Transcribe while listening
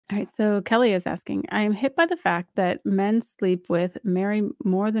All right, so Kelly is asking, I am hit by the fact that men sleep with, marry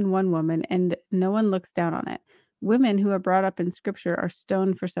more than one woman, and no one looks down on it. Women who are brought up in scripture are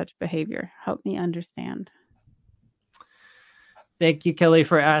stoned for such behavior. Help me understand. Thank you, Kelly,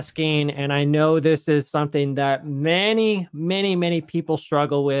 for asking. And I know this is something that many people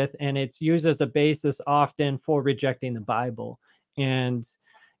struggle with, and it's used as a basis often for rejecting the Bible. And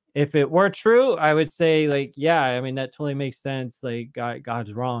if it were true, I would say, like, yeah, I mean, that totally makes sense. Like,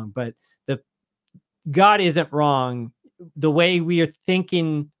 God's wrong, but the God isn't wrong. The way we are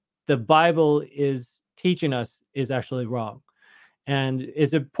thinking the Bible is teaching us is actually wrong. And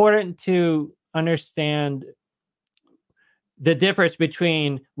it's important to understand the difference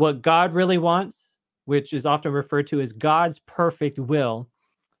between what God really wants, which is often referred to as God's perfect will,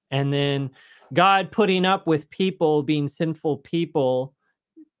 and then God putting up with people being sinful people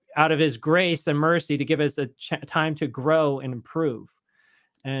out of his grace and mercy to give us a time to grow and improve.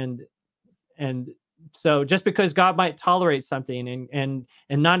 And and so just because God might tolerate something and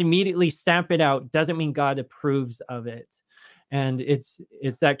not immediately stamp it out doesn't mean God approves of it. And it's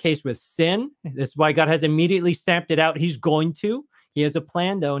that case with sin. That's why God has immediately stamped it out. He's going to. He has a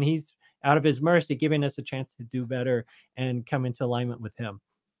plan, though, and he's out of his mercy giving us a chance to do better and come into alignment with him.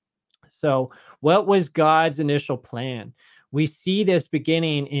 So what was God's initial plan? We see this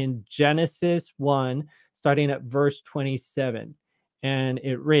beginning in Genesis 1, starting at verse 27. And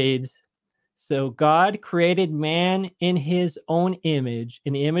it reads, so God created man in his own image.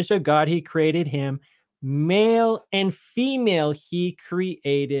 In the image of God, he created him. Male and female, he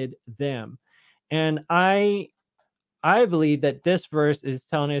created them. And I believe that this verse is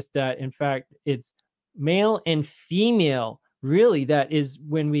telling us that, in fact, it's male and female, really, that is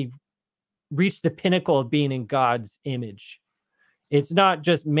when we reach the pinnacle of being in God's image. It's not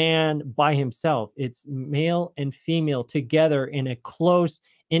just man by himself. It's male and female together in a close,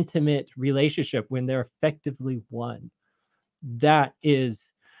 intimate relationship when they're effectively one. That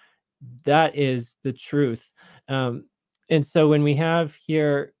is the truth. And so when we have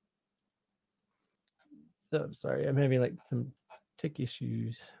here, so sorry, I'm having like some tech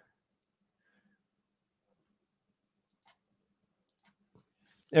issues.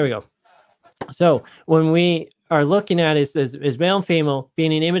 There we go. So when we are looking at it as male and female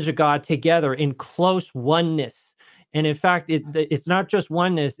being an image of God together in close oneness. And in fact, it's not just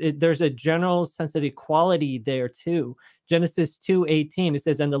oneness. There's a general sense of equality there too. Genesis 2:18, it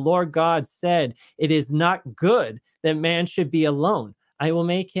says, and the Lord God said, it is not good that man should be alone. I will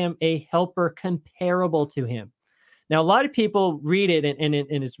make him a helper comparable to him. Now, a lot of people read it, and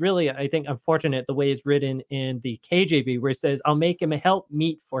it's really, I think, unfortunate the way it's written in the KJV, where it says, I'll make him a help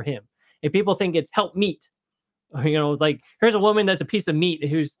meet for him. And people think it's help meet. You know, like, here's a woman that's a piece of meat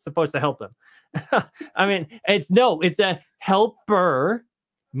who's supposed to help them. I mean, it's a helper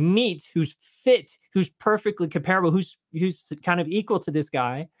meet who's fit, who's perfectly comparable, who's kind of equal to this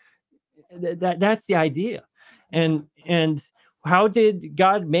guy. That's the idea. And how did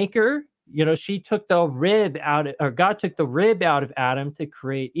God make her? You know, she took the rib out, or God took the rib out of Adam to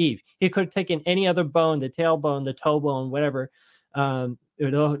create Eve. He could have taken any other bone, the tailbone, the toe bone, whatever,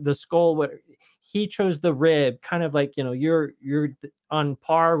 the skull, whatever. He chose the rib, kind of like, you know, you're on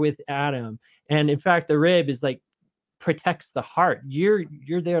par with Adam. And in fact, the rib is like protects the heart. You're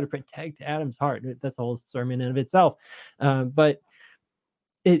there to protect Adam's heart. That's a whole sermon in of itself. But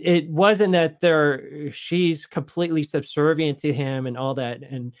it wasn't that she's completely subservient to him and all that.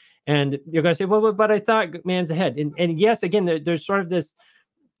 And you're going to say, well, but I thought man's the head. And yes, again, there's sort of this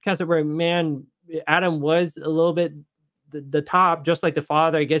concept where Adam was a little bit the top, just like the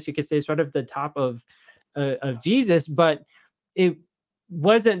Father, I guess you could say, sort of the top of Jesus, but it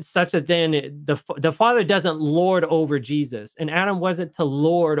wasn't such a thing. The Father doesn't lord over Jesus, and Adam wasn't to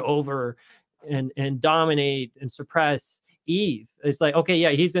lord over and dominate and suppress Eve. It's like, okay, yeah,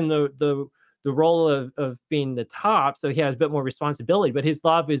 he's in the role of being the top, so he has a bit more responsibility, but his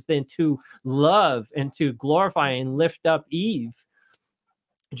love is then to love and to glorify and lift up Eve.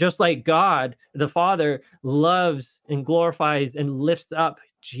 Just like God, the Father, loves and glorifies and lifts up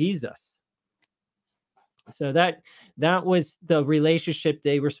Jesus. So that was the relationship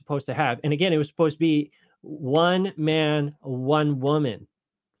they were supposed to have. And again, it was supposed to be one man, one woman.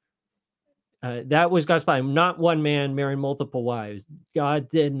 That was God's plan, not one man marrying multiple wives. God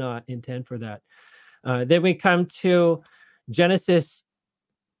did not intend for that. Then we come to Genesis.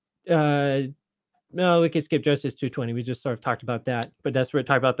 No, we can skip Genesis 2:20. We just sort of talked about that, but that's where we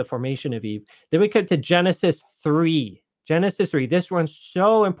talk about the formation of Eve. Then we come to Genesis 3. Genesis 3. This one's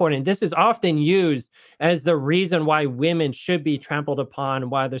so important. This is often used as the reason why women should be trampled upon,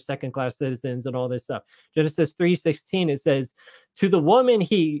 why they're second-class citizens and all this stuff. Genesis 3:16, it says, to the woman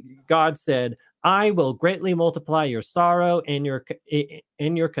God said, I will greatly multiply your sorrow and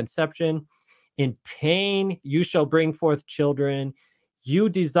your conception. In pain you shall bring forth children. Your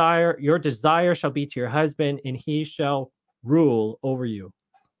desire shall be to your husband, and he shall rule over you.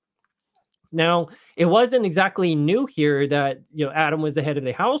 Now, it wasn't exactly new here that, Adam was the head of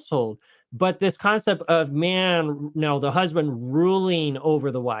the household, but this concept of man, now the husband ruling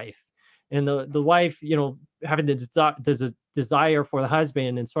over the wife, and the wife, having the desire for the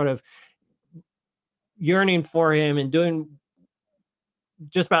husband and sort of yearning for him and doing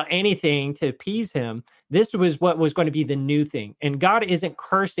just about anything to appease him. This was what was going to be the new thing. And God isn't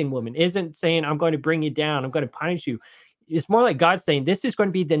cursing women, isn't saying, I'm going to bring you down, I'm going to punish you. It's more like God saying, this is going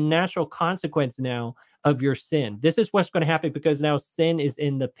to be the natural consequence now of your sin. This is what's going to happen because now sin is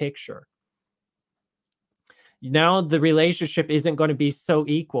in the picture. Now the relationship isn't going to be so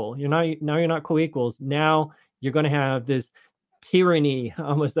equal. You're not co-equals. Now you're going to have this tyranny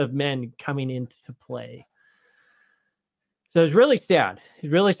almost of men coming into play. So it's really sad.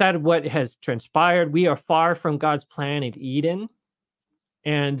 It's really sad what has transpired. We are far from God's plan of Eden.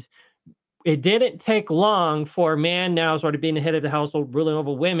 And it didn't take long for man now sort of being the head of the household, ruling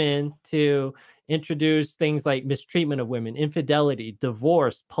over women, to introduce things like mistreatment of women, infidelity,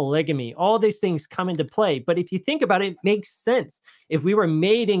 divorce, polygamy. All these things come into play. But if you think about it, it makes sense. If we were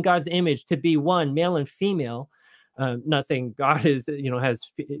made in God's image to be one, male and female, not saying God is,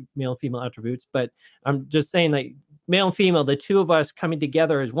 has male and female attributes, but I'm just saying, like, male and female, the two of us coming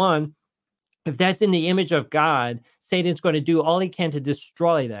together as one, if that's in the image of God, Satan's going to do all he can to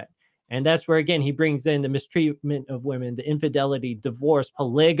destroy that. And that's where, again, he brings in the mistreatment of women, the infidelity, divorce,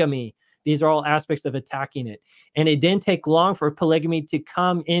 polygamy. These are all aspects of attacking it. And it didn't take long for polygamy to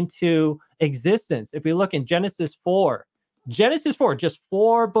come into existence. If we look in Genesis 4, just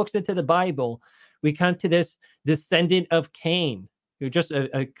 4 books into the Bible, we come to this descendant of Cain, who just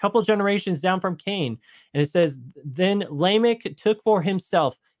a couple generations down from Cain. And it says, then Lamech took for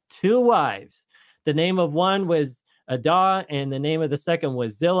himself 2 wives. The name of one was Adah, and the name of the second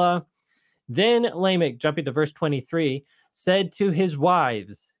was Zillah. Then Lamech, jumping to verse 23, said to his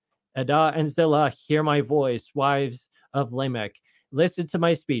wives, Adah and Zillah, hear my voice, wives of Lamech. Listen to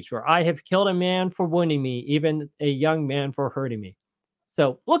my speech, for I have killed a man for wounding me, even a young man for hurting me.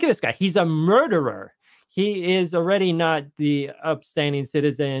 So look at this guy. He's a murderer. He is already not the upstanding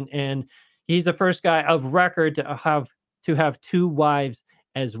citizen, and he's the first guy of record to have 2 wives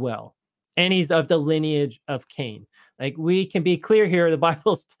as well. And he's of the lineage of Cain. Like, we can be clear here, the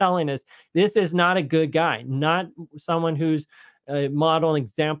Bible's telling us this is not a good guy, not someone who's a model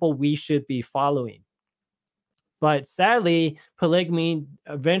example we should be following. But sadly, polygamy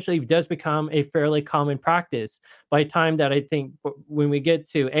eventually does become a fairly common practice. By the time that I think when we get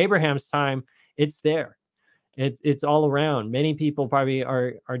to Abraham's time, it's there. It's all around. Many people probably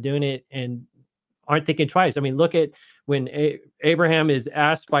are doing it and aren't thinking twice. I mean, look at when Abraham is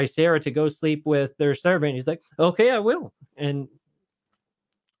asked by Sarah to go sleep with their servant. He's like, okay, I will. And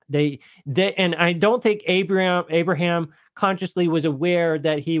and I don't think Abraham consciously was aware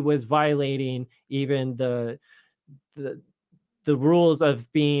that he was violating even the rules of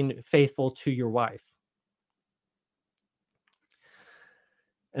being faithful to your wife.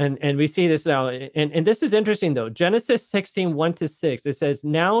 And we see this now. And this is interesting, though. Genesis 16, 1-6, it says,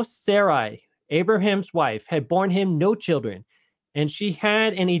 now Sarai, Abraham's wife, had borne him no children, and she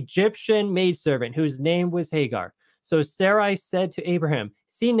had an Egyptian maidservant whose name was Hagar. So Sarai said to Abraham,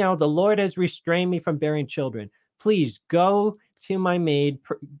 see, now the Lord has restrained me from bearing children. Please go into my maid.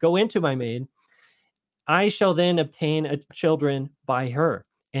 I shall then obtain children by her.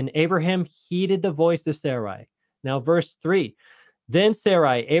 And Abraham heeded the voice of Sarai. Now, verse 3. Then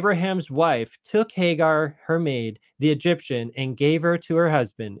Sarai, Abraham's wife, took Hagar, her maid, the Egyptian, and gave her to her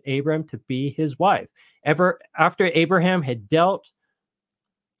husband, Abram, to be his wife. After Abraham had dwelt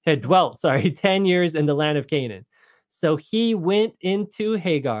 10 years in the land of Canaan. So he went into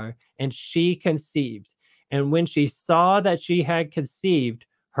Hagar, and she conceived. And when she saw that she had conceived,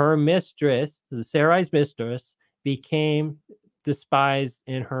 her mistress, Sarai's mistress, became despised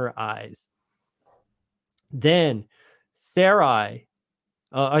in her eyes. Then Sarai,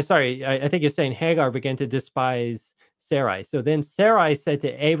 I think you're saying Hagar began to despise Sarai. So then Sarai said to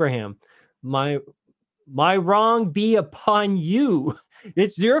Abraham, my wrong be upon you.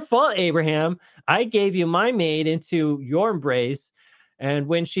 It's your fault, Abraham. I gave you my maid into your embrace. And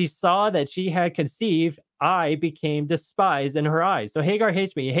when she saw that she had conceived, I became despised in her eyes. So Hagar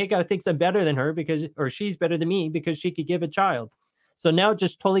hates me. Hagar thinks I'm better than her or she's better than me because she could give a child. So now it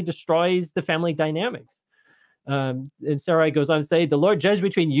just totally destroys the family dynamics. And Sarai goes on to say, the Lord judged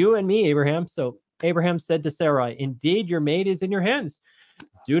between you and me, Abraham. So Abraham said to Sarai, indeed, your maid is in your hands.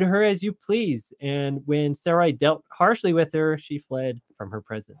 Do to her as you please. And when Sarai dealt harshly with her, she fled from her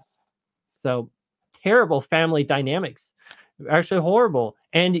presence. So terrible family dynamics, actually horrible.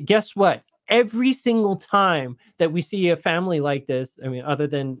 And guess what? Every single time that we see a family like this, I mean, other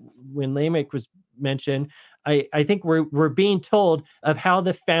than when Lamech was mentioned, I think we're being told of how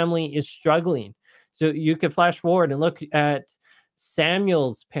the family is struggling. So you could flash forward and look at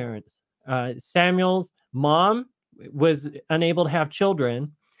Samuel's parents. Samuel's mom was unable to have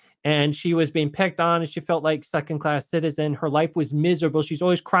children, and she was being picked on, and she felt like second-class citizen. Her life was miserable. She's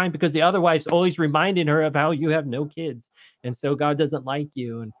always crying because the other wife's always reminding her of how you have no kids, and so God doesn't like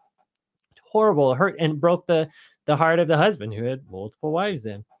you. And horrible, hurt, and broke the heart of the husband who had multiple wives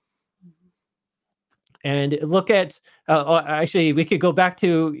then. And look at, actually, we could go back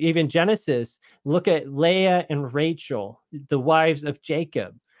to even Genesis. Look at Leah and Rachel, the wives of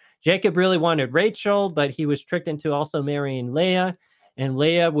Jacob. Jacob really wanted Rachel, but he was tricked into also marrying Leah. And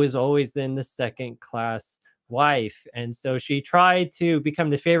Leah was always then the second-class wife. And so she tried to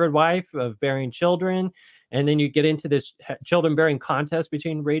become the favored wife of bearing children. And then you get into this children-bearing contest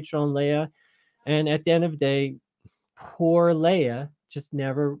between Rachel and Leah. And at the end of the day, poor Leah just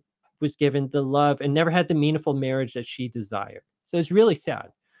never was given the love and never had the meaningful marriage that she desired. So it's really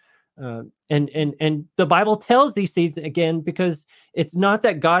sad. And the Bible tells these things again, because it's not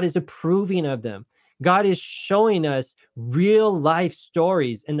that God is approving of them. God is showing us real life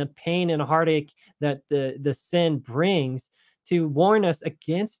stories and the pain and heartache that the sin brings, to warn us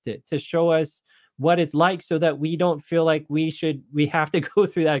against it, to show us what it's like, so that we don't feel like we have to go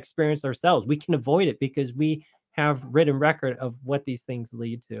through that experience ourselves. We can avoid it because we have written record of what these things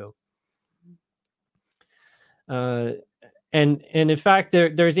lead to. And in fact,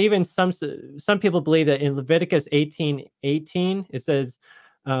 there's even some people believe that in Leviticus 18:18 it says,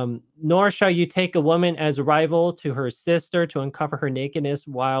 nor shall you take a woman as a rival to her sister to uncover her nakedness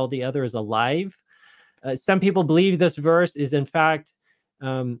while the other is alive. Some people believe this verse is in fact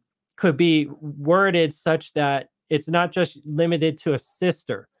could be worded such that it's not just limited to a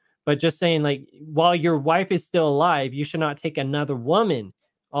sister, but just saying, like, while your wife is still alive, you should not take another woman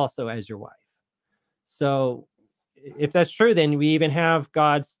also as your wife. So if that's true, then we even have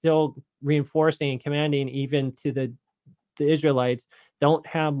God still reinforcing and commanding even to the Israelites, don't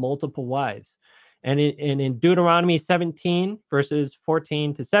have multiple wives. And in Deuteronomy 17, verses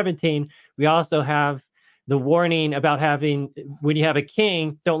 14 to 17, we also have the warning about having, when you have a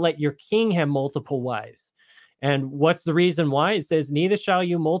king, don't let your king have multiple wives. And what's the reason why? It says, neither shall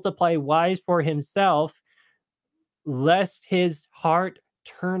you multiply wives for himself, lest his heart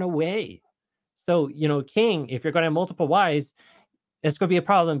turn away. So, king, if you're going to have multiple wives, it's going to be a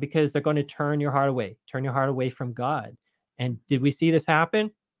problem, because they're going to turn your heart away from God. And did we see this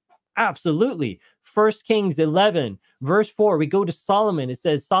happen? Absolutely. 1 Kings 11, verse 4, we go to Solomon. It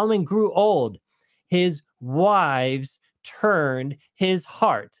says, Solomon grew old. His wives turned his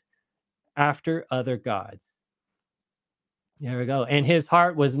heart after other gods. There we go. And his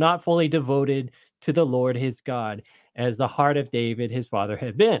heart was not fully devoted to the Lord his God, as the heart of David, his father,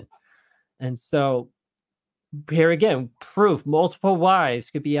 had been. And so here again, proof, multiple wives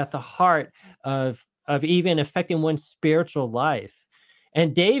could be at the heart of even affecting one's spiritual life.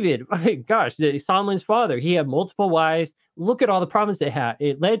 And David, gosh, Solomon's father, he had multiple wives. Look at all the problems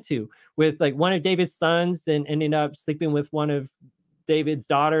it led to, with like one of David's sons and ending up sleeping with one of David's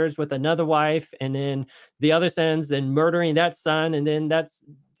daughters with another wife, and then the other sons then murdering that son, and then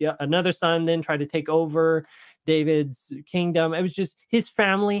another son then tried to take over David's kingdom. It was just, his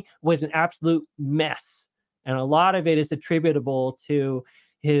family was an absolute mess. And a lot of it is attributable to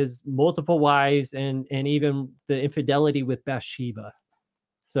his multiple wives and even the infidelity with Bathsheba.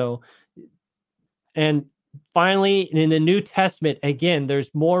 So, and finally, in the New Testament, again,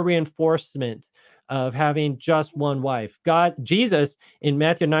 there's more reinforcement of having just one wife. Jesus in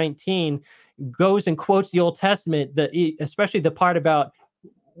Matthew 19 goes and quotes the Old Testament, especially the part about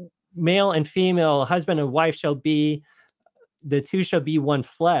male and female, husband and wife the two shall be one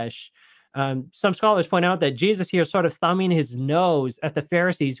flesh. Some scholars point out that Jesus here is sort of thumbing his nose at the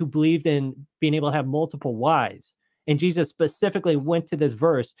Pharisees who believed in being able to have multiple wives. And Jesus specifically went to this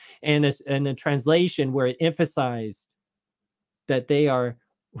verse and a translation where it emphasized that they are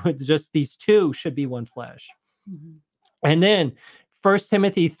just, these two should be one flesh. Mm-hmm. And then 1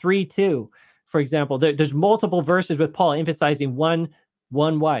 Timothy 3:2, for example, there's multiple verses with Paul emphasizing one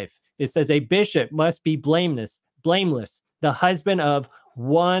wife. It says a bishop must be blameless, the husband of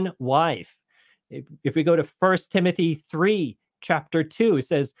one wife. If we go to 1 Timothy 3, chapter 2, it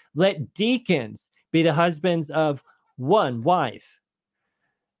says, let deacons be the husbands of one wife.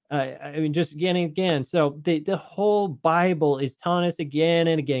 I mean, just again and again. So the whole Bible is telling us again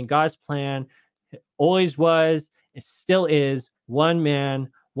and again, God's plan always was, it still is, one man,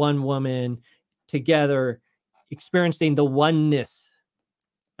 one woman together, experiencing the oneness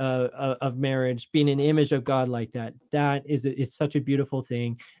of marriage, being an image of God like that. That is, it's such a beautiful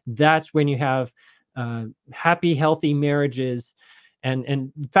thing. That's when you have happy, healthy marriages. And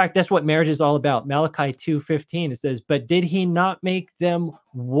in fact, that's what marriage is all about. Malachi 2:15, it says, but did he not make them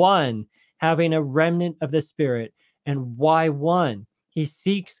one, having a remnant of the Spirit? And why one? He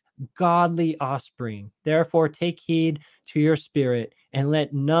seeks godly offspring. Therefore, take heed to your spirit, and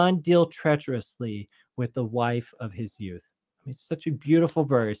let none deal treacherously with the wife of his youth. I mean, it's such a beautiful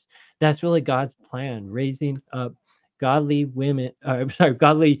verse. That's really God's plan, raising up godly women,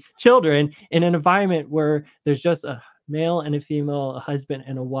 godly children in an environment where there's just a male and a female, a husband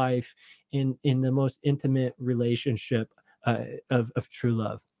and a wife in the most intimate relationship of true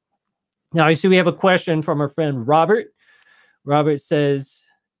love. Now, I see we have a question from our friend Robert. Robert says,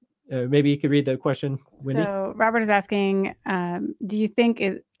 maybe you could read the question, Wendy. So Robert is asking, do you think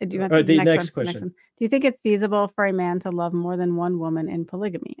do you want the next next one? question? Do you think it's feasible for a man to love more than one woman in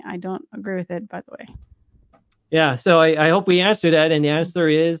polygamy? I don't agree with it, by the way. Yeah, so I hope we answer that, and the answer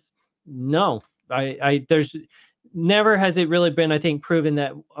is no. There's never has it really been, I think, proven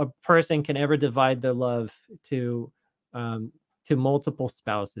that a person can ever divide their love to multiple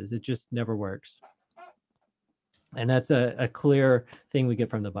spouses. It just never works. And that's a clear thing we get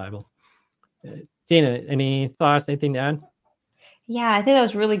from the Bible. Tina, any thoughts, anything to add? Yeah, I think that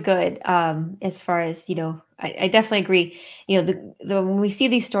was really good. As far as, I definitely agree. When we see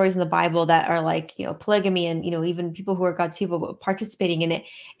these stories in the Bible that are like, polygamy and, even people who are God's people participating in it,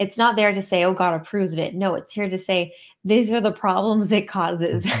 it's not there to say, oh, God approves of it. No, it's here to say, these are the problems it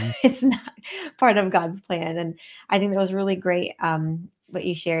causes. Mhm. It's not part of God's plan. And I think that was really great, what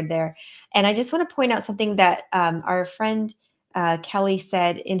you shared there. And I just want to point out something that our friend Kelly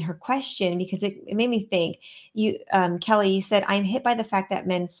said in her question, because it made me think. Kelly, you said, I'm hit by the fact that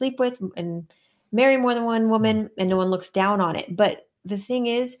men sleep with and marry more than one woman and no one looks down on it. But the thing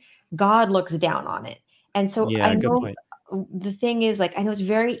is, God looks down on it. And so Yeah, I good know point. the thing is, like, I know it's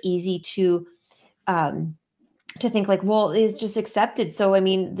very easy to think like, well, it's just accepted. So, I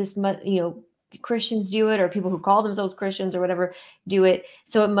mean, this must, Christians do it, or people who call themselves Christians or whatever do it.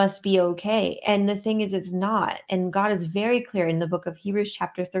 So it must be okay. And the thing is, it's not. And God is very clear in the book of Hebrews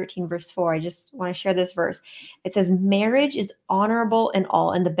chapter 13, verse 4. I just want to share this verse. It says, marriage is honorable in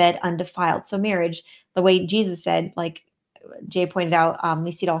all, and the bed undefiled. So marriage, the way Jesus said, like Jay pointed out,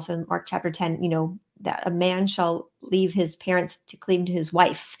 we see it also in Mark chapter 10, that a man shall leave his parents to cleave to his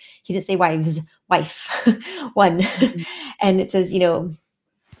wife. He didn't say wives, wife, one. Mhm. And it says,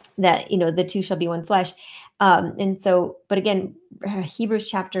 that, the two shall be one flesh. And so, but again, Hebrews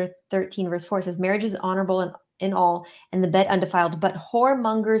chapter 13, verse 4 says, marriage is honorable in all, and the bed undefiled, but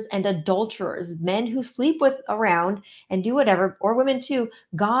whoremongers and adulterers, men who sleep with around and do whatever, or women too,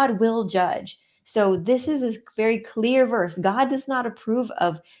 God will judge. So this is a very clear verse. God does not approve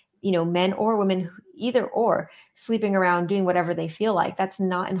of, men or women, either or, sleeping around, doing whatever they feel like. That's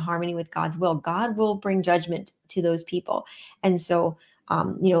not in harmony with God's will. God will bring judgment to those people. And so,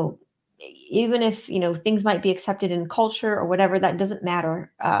 even if, things might be accepted in culture or whatever, that doesn't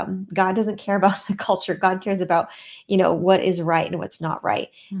matter. God doesn't care about the culture. God cares about, what is right and what's not right.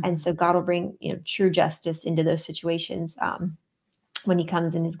 Mhm. And so God will bring, true justice into those situations when he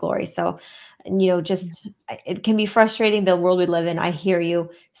comes in his glory. So, just, it can be frustrating, the world we live in. I hear you,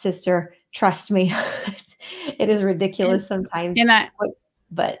 sister. Trust me. It is ridiculous sometimes, And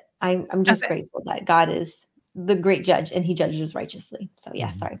but I'm just grateful that God is the great judge and he judges righteously. So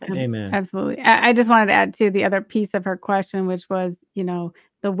yeah, sorry. Amen. Absolutely. I just wanted to add to the other piece of her question, which was,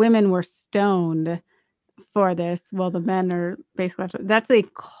 the women were stoned for this. Well, the men are basically, that's a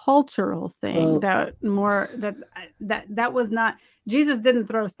cultural thing. Well- that was not, Jesus didn't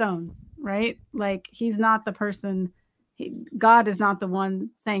throw stones, right? Like, he's not the person, God is not the one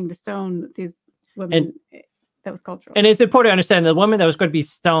saying to stone these women. That was cultural. And it's important to understand the woman that was going to be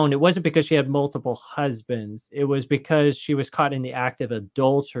stoned, it wasn't because she had multiple husbands. It was because she was caught in the act of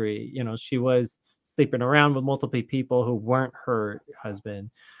adultery. She was sleeping around with multiple people who weren't her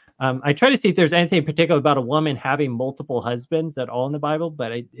husband. I try to see if there's anything particular about a woman having multiple husbands at all in the Bible,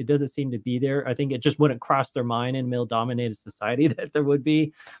 but it doesn't seem to be there. I think it just wouldn't cross their mind in male-dominated society that there would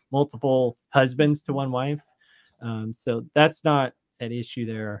be multiple husbands to one wife. So that's not an issue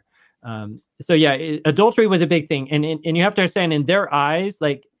there. So yeah, adultery was a big thing, and you have to understand, in their eyes,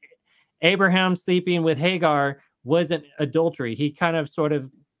 like Abraham sleeping with Hagar wasn't adultery. He kind of sort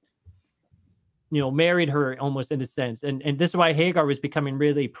of, married her almost in a sense. And this is why Hagar was becoming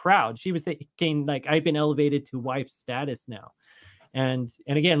really proud. She was thinking, like, I've been elevated to wife status now. And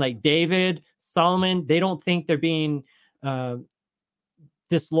again, like David, Solomon, they don't think they're being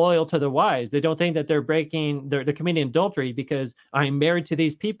disloyal to their wives. They don't think that they're committing adultery because I'm married to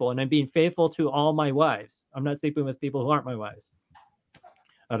these people and I'm being faithful to all my wives. I'm not sleeping with people who aren't my wives,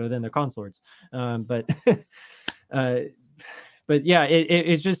 other than their consorts. But yeah,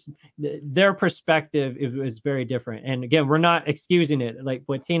 it's just their perspective is very different. And again, we're not excusing it. Like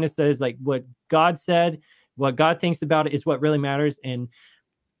what Tina says, like what God said, what God thinks about it is what really matters. And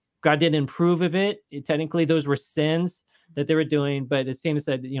God didn't approve of it. Technically, those were sins that they were doing. But as Tina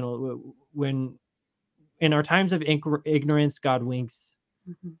said, when in our times of ignorance, God winks.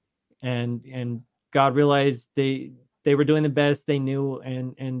 And God realized they were doing the best they knew.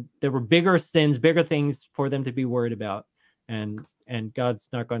 And there were bigger sins, bigger things for them to be worried about. And God's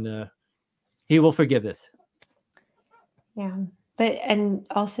not going to, he will forgive this. Yeah. But, and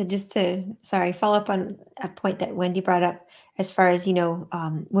also just to, follow up on a point that Wendy brought up, as far as,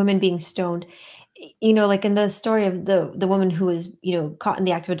 women being stoned, like in the story of the woman who was, caught in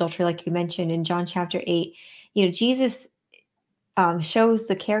the act of adultery, like you mentioned in John chapter 8, Jesus shows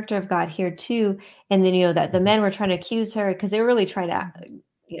the character of God here too. And then, that the men were trying to accuse her because they were really trying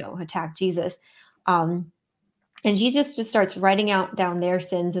to, attack Jesus. And Jesus just starts writing down their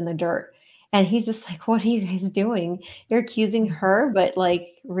sins in the dirt. And he's just like, what are you guys doing? You're accusing her, but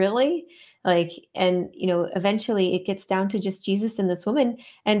like, really? Like, and, eventually it gets down to just Jesus and this woman.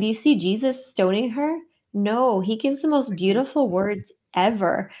 And do you see Jesus stoning her? No, he gives the most beautiful words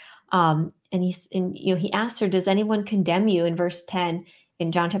ever. And he asks her, does anyone condemn you, in verse 10,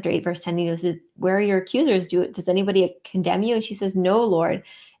 in John chapter 8, verse 10, he goes, where are your accusers? Does anybody condemn you? And she says, no, Lord.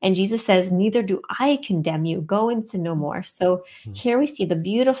 And Jesus says, neither do I condemn you. Go and sin no more. So here we see the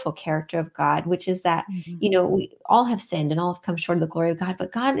beautiful character of God, which is that, we all have sinned and all have come short of the glory of God.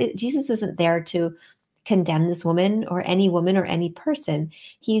 But Jesus isn't there to condemn this woman or any person.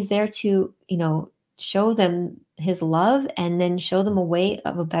 He's there to, show them his love and then show them a way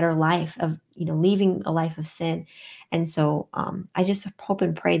of a better life, of, leaving a life of sin. And so I just hope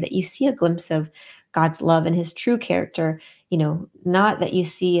and pray that you see a glimpse of God's love and his true character, not that you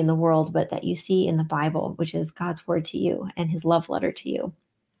see in the world, but that you see in the Bible, which is God's word to you and his love letter to you.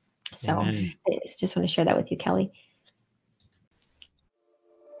 So I just want to share that with you, Kelly.